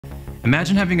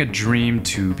Imagine having a dream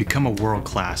to become a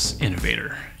world-class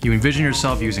innovator. You envision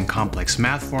yourself using complex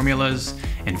math formulas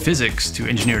and physics to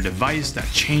engineer a device that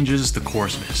changes the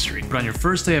course of history. But on your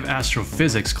first day of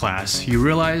astrophysics class, you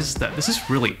realize that this is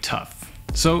really tough.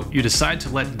 So you decide to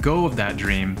let go of that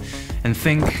dream and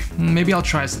think, maybe I'll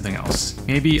try something else.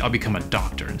 Maybe I'll become a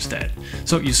doctor instead.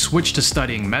 So you switch to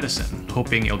studying medicine,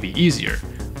 hoping it'll be easier.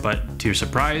 But to your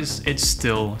surprise, it's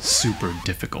still super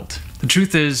difficult. The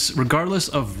truth is, regardless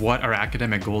of what our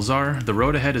academic goals are, the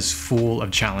road ahead is full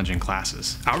of challenging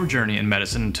classes. Our journey in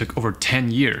medicine took over 10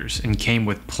 years and came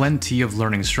with plenty of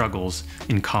learning struggles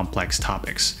in complex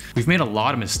topics. We've made a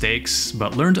lot of mistakes,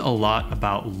 but learned a lot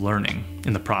about learning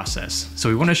in the process. So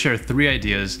we want to share 3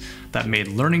 ideas that made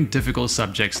learning difficult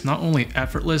subjects not only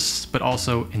effortless, but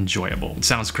also enjoyable. It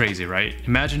sounds crazy, right?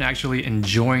 Imagine actually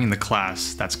enjoying the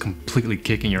class that's completely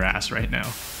kicking your ass right now.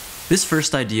 This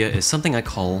first idea is something I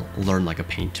call learn like a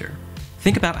painter.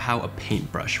 Think about how a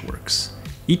paintbrush works.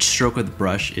 Each stroke of the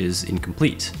brush is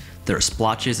incomplete. There are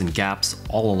splotches and gaps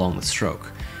all along the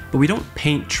stroke. But we don't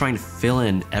paint trying to fill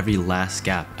in every last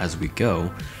gap as we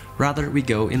go. Rather, we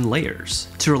go in layers.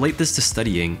 To relate this to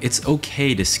studying, it's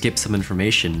okay to skip some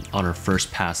information on our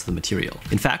first pass of the material.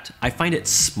 In fact, I find it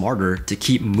smarter to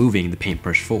keep moving the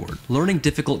paintbrush forward. Learning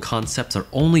difficult concepts are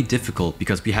only difficult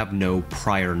because we have no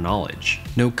prior knowledge,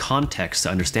 no context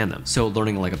to understand them. So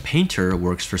learning like a painter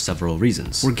works for several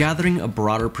reasons. We're gathering a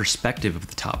broader perspective of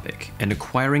the topic and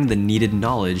acquiring the needed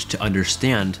knowledge to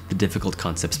understand the difficult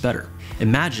concepts better.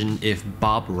 Imagine if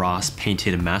Bob Ross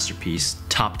painted a masterpiece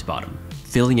top to bottom,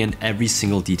 filling in every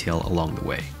single detail along the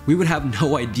way. We would have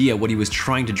no idea what he was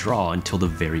trying to draw until the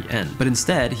very end. But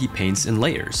instead, he paints in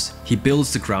layers. He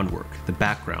builds the groundwork, the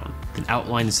background, then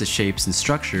outlines the shapes and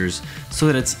structures so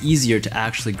that it's easier to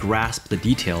actually grasp the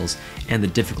details and the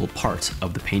difficult parts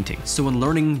of the painting. So when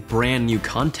learning brand new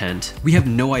content, we have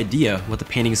no idea what the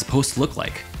painting is supposed to look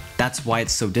like. That's why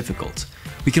it's so difficult.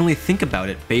 We can only think about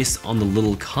it based on the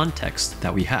little context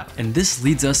that we have. And this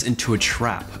leads us into a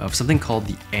trap of something called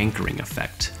the anchoring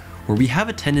effect, where we have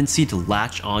a tendency to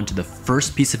latch on to the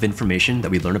first piece of information that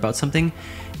we learn about something,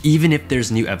 even if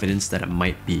there's new evidence that it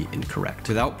might be incorrect.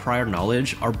 Without prior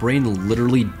knowledge, our brain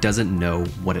literally doesn't know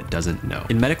what it doesn't know.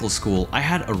 In medical school, I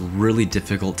had a really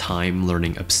difficult time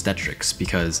learning obstetrics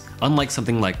because unlike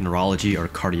something like neurology or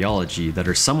cardiology that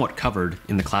are somewhat covered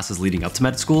in the classes leading up to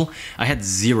med school, I had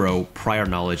zero prior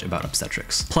knowledge about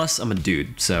obstetrics. Plus, I'm a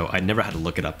dude, so I never had to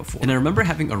look it up before. And I remember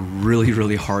having a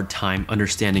really hard time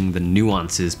understanding the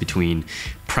nuances between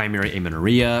primary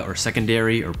amenorrhea or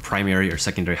primary or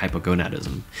secondary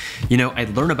hypogonadism. You know, I'd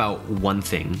learn about one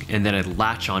thing and then I'd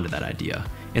latch onto that idea.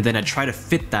 And then I'd try to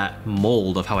fit that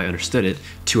mold of how I understood it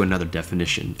to another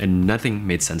definition, and nothing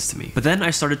made sense to me. But then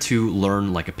I started to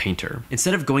learn like a painter.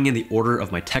 Instead of going in the order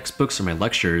of my textbooks or my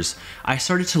lectures, I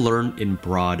started to learn in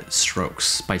broad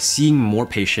strokes by seeing more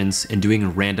patients and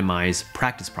doing randomized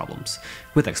practice problems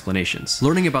with explanations.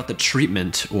 Learning about the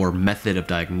treatment or method of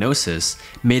diagnosis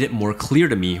made it more clear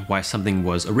to me why something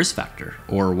was a risk factor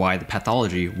or why the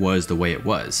pathology was the way it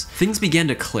was. Things began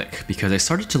to click because I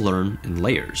started to learn in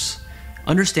layers.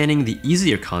 Understanding the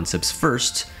easier concepts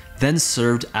first then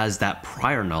served as that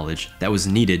prior knowledge that was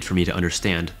needed for me to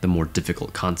understand the more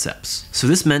difficult concepts. So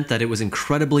this meant that it was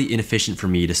incredibly inefficient for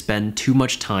me to spend too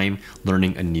much time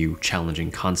learning a new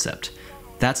challenging concept.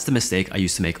 That's the mistake I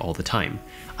used to make all the time.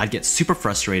 I'd get super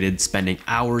frustrated spending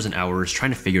hours and hours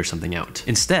trying to figure something out.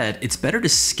 Instead, it's better to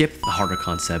skip the harder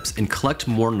concepts and collect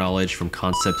more knowledge from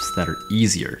concepts that are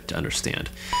easier to understand.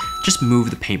 Just move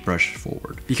the paintbrush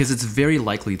forward, because it's very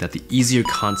likely that the easier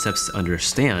concepts to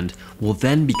understand will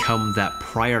then become that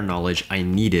prior knowledge I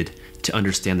needed to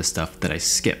understand the stuff that I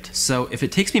skipped. So if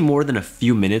it takes me more than a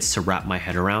few minutes to wrap my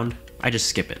head around, I just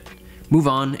skip it. Move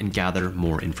on and gather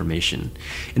more information.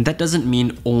 And that doesn't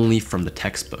mean only from the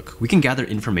textbook. We can gather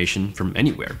information from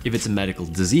anywhere. If it's a medical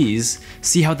disease,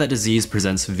 see how that disease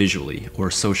presents visually or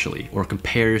socially or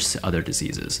compares to other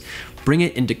diseases. Bring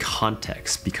it into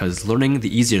context, because learning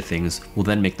the easier things will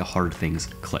then make the harder things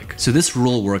click. So this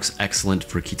rule works excellent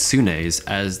for kitsunes,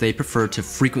 as they prefer to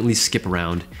frequently skip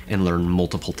around and learn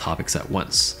multiple topics at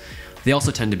once. They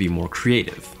also tend to be more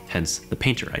creative, hence the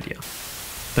painter idea.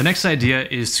 The next idea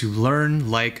is to learn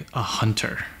like a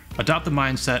hunter. Adopt the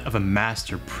mindset of a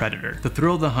master predator. The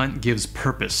thrill of the hunt gives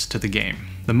purpose to the game.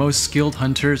 The most skilled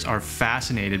hunters are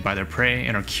fascinated by their prey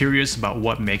and are curious about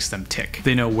what makes them tick.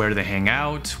 They know where they hang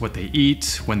out, what they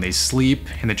eat, when they sleep,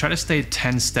 and they try to stay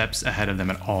 10 steps ahead of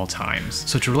them at all times.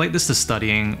 So to relate this to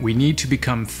studying, we need to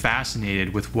become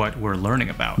fascinated with what we're learning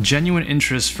about. Genuine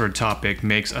interest for a topic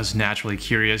makes us naturally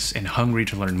curious and hungry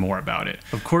to learn more about it.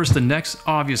 Of course, the next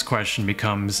obvious question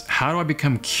becomes, how do I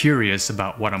become curious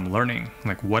about what I'm learning?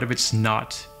 Like, what if it's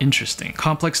not interesting?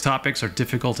 Complex topics are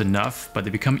difficult enough, but they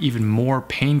become even more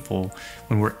painful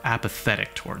when we're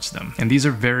apathetic towards them. And these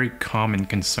are very common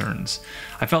concerns.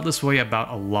 I felt this way about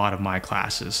a lot of my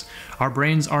classes. Our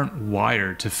brains aren't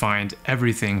wired to find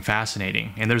everything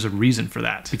fascinating, and there's a reason for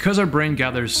that. Because our brain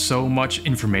gathers so much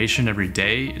information every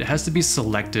day, it has to be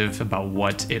selective about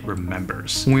what it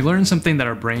remembers. When we learn something that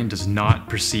our brain does not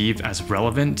perceive as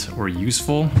relevant or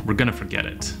useful, we're gonna forget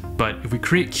it. But if we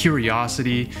create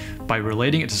curiosity by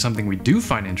relating it to something we do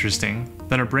find interesting,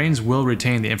 then our brains will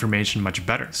retain the information much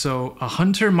better. So a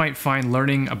hunter might find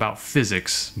learning about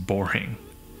physics boring.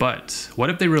 But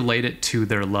what if they relate it to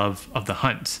their love of the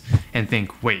hunt and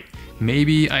think, wait,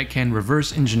 maybe I can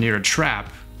reverse engineer a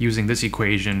trap using this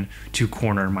equation to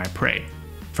corner my prey?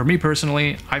 For me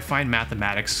personally, I find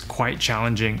mathematics quite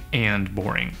challenging and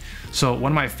boring. So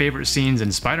one of my favorite scenes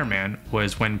in Spider-Man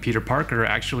was when Peter Parker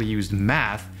actually used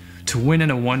math to win in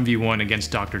a 1v1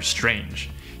 against Doctor Strange.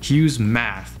 He used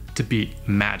math to beat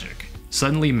magic.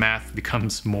 Suddenly math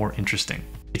becomes more interesting.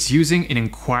 It's using an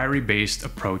inquiry-based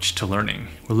approach to learning.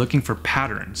 We're looking for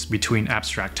patterns between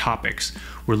abstract topics.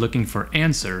 We're looking for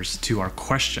answers to our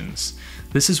questions.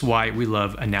 This is why we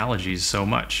love analogies so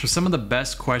much. Some of the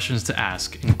best questions to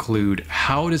ask include,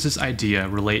 how does this idea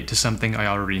relate to something I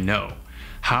already know?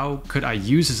 How could I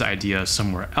use this idea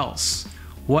somewhere else?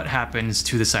 What happens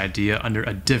to this idea under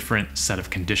a different set of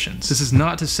conditions? This is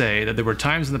not to say that there were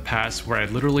times in the past where I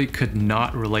literally could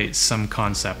not relate some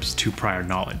concepts to prior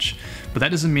knowledge, but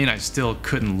that doesn't mean I still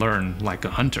couldn't learn like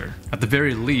a hunter. At the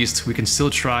very least, we can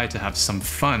still try to have some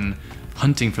fun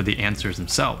hunting for the answers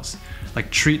themselves. Like,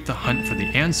 treat the hunt for the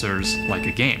answers like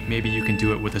a game. Maybe you can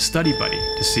do it with a study buddy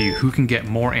to see who can get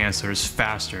more answers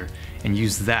faster and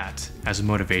use that as a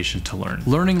motivation to learn.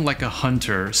 Learning like a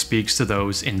hunter speaks to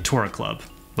those in Torah Club,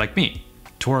 like me.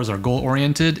 Toras are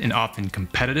goal-oriented and often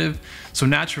competitive, so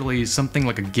naturally something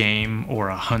like a game or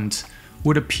a hunt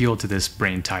would appeal to this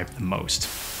brain type the most.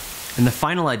 And the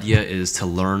final idea is to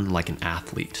learn like an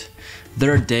athlete.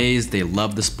 There are days they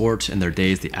love the sport and there are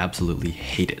days they absolutely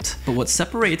hate it. But what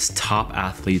separates top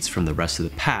athletes from the rest of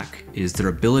the pack is their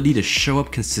ability to show up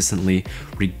consistently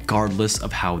regardless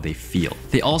of how they feel.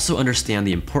 They also understand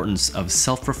the importance of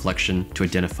self-reflection to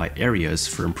identify areas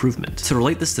for improvement. To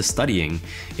relate this to studying,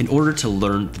 in order to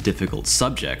learn the difficult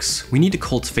subjects, we need to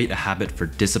cultivate a habit for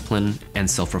discipline and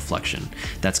self-reflection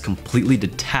that's completely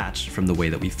detached from the way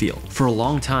that we feel. For a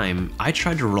long time, I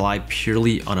tried to rely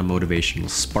purely on a motivational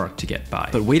spark to get by,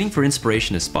 but waiting for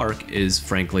inspiration to spark is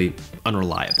frankly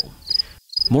unreliable.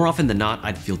 More often than not,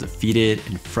 I'd feel defeated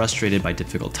and frustrated by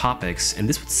difficult topics, and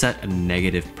this would set a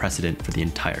negative precedent for the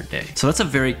entire day. So that's a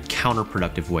very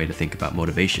counterproductive way to think about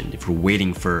motivation if we're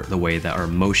waiting for the way that our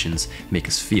emotions make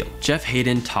us feel. Jeff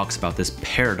Hayden talks about this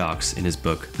paradox in his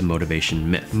book, The Motivation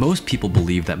Myth. Most people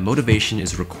believe that motivation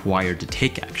is required to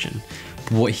take action.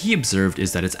 What he observed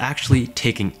is that it's actually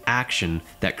taking action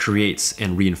that creates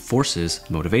and reinforces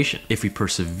motivation. If we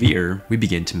persevere, we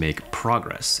begin to make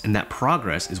progress, and that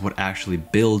progress is what actually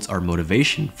builds our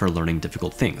motivation for learning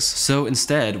difficult things. So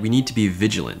instead, we need to be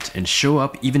vigilant and show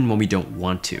up even when we don't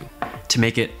want to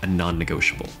make it a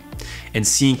non-negotiable. And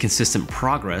seeing consistent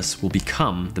progress will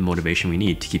become the motivation we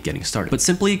need to keep getting started. But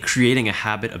simply creating a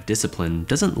habit of discipline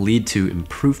doesn't lead to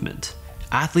improvement.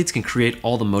 Athletes can create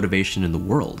all the motivation in the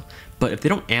world, but if they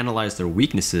don't analyze their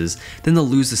weaknesses, then they'll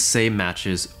lose the same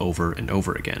matches over and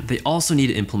over again. They also need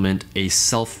to implement a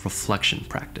self-reflection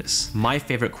practice. My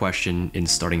favorite question in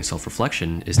starting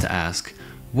self-reflection is to ask,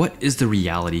 what is the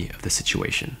reality of the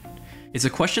situation? It's a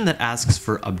question that asks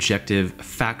for objective,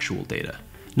 factual data,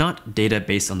 not data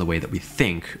based on the way that we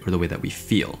think or the way that we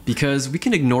feel. Because we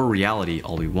can ignore reality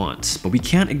all we want, but we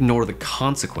can't ignore the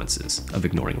consequences of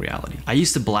ignoring reality. I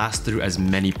used to blast through as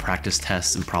many practice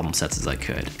tests and problem sets as I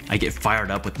could. I get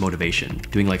fired up with motivation,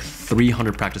 doing like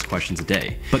 300 practice questions a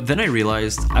day. But then I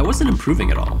realized I wasn't improving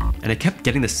at all, and I kept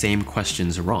getting the same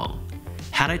questions wrong.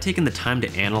 Had I taken the time to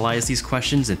analyze these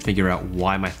questions and figure out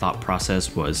why my thought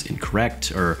process was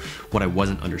incorrect or what I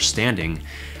wasn't understanding,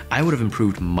 I would have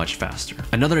improved much faster.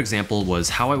 Another example was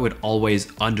how I would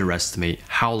always underestimate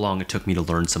how long it took me to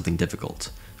learn something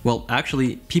difficult. Well,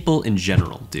 actually, people in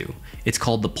general do. It's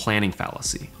called the planning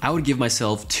fallacy. I would give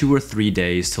myself 2 or 3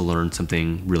 days to learn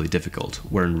something really difficult,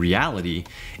 where in reality,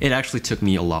 it actually took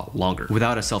me a lot longer.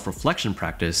 Without a self-reflection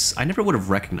practice, I never would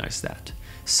have recognized that.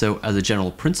 So as a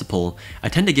general principle, I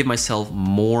tend to give myself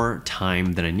more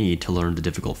time than I need to learn the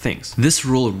difficult things. This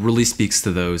rule really speaks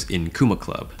to those in Kuma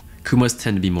Club. Kumas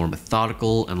tend to be more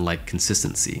methodical and like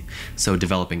consistency, so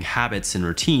developing habits and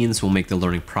routines will make the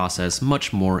learning process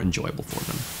much more enjoyable for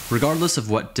them. Regardless of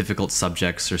what difficult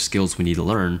subjects or skills we need to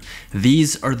learn,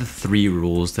 these are the 3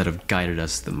 rules that have guided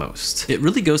us the most. It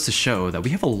really goes to show that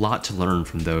we have a lot to learn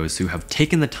from those who have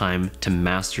taken the time to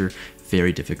master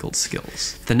very difficult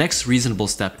skills. The next reasonable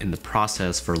step in the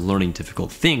process for learning difficult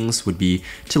things would be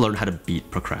to learn how to beat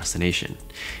procrastination.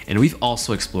 And we've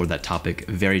also explored that topic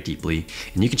very deeply,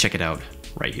 and you can check it out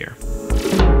right here.